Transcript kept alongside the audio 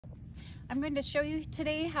I'm going to show you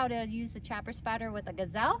today how to use the chopper spotter with a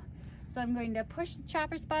Gazelle. So I'm going to push the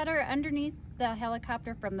chopper spotter underneath the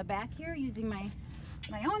helicopter from the back here using my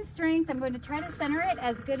own strength. I'm going to try to center it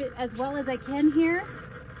as well as I can here.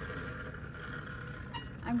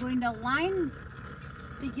 I'm going to line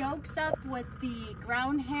the yokes up with the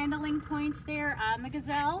ground handling points there on the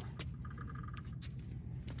Gazelle.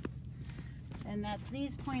 And that's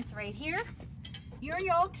these points right here. Your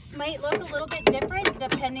yokes might look a little bit different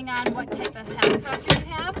depending on what type of helicopter you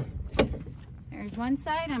have. There's one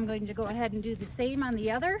side. I'm going to go ahead and do the same on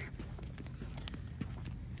the other.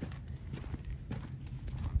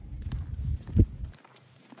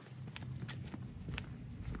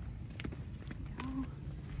 I'm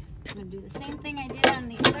going to do the same thing I did on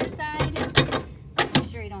the other side. Make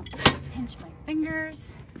sure I don't pinch my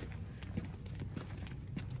fingers.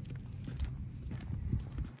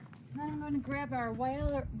 Then I'm going to grab our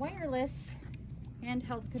wireless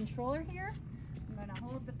handheld controller here. I'm going to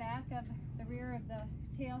hold the back of the rear of the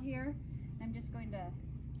tail here. I'm just going to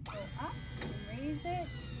go up and raise it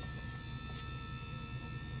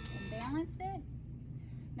and balance it.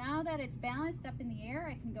 Now that it's balanced up in the air,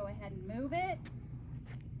 I can go ahead and move it.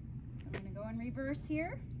 I'm going to go in reverse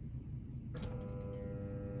here.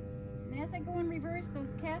 And as I go in reverse,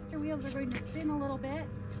 those caster wheels are going to spin a little bit.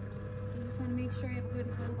 You just want to make sure you have a good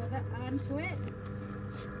hold of it onto it.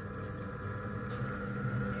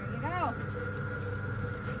 There you go.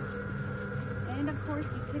 And of course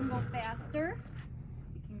you can go faster.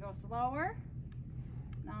 You can go slower.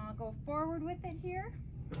 Now I'll go forward with it here.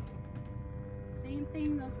 Same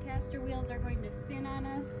thing, those caster wheels are going to spin on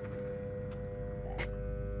us. But I'll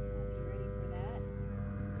be ready for that.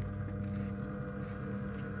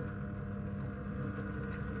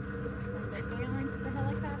 I'm going to balance the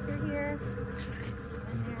helicopter here.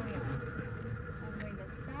 And there we are. I'm going to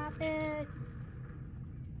stop it.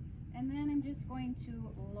 And then I'm just going to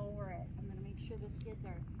lower it. I'm going to make sure the skids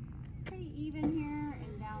are pretty even here,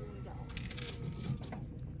 and down we go.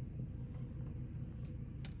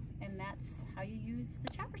 And that's how you use the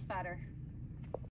chopper spotter.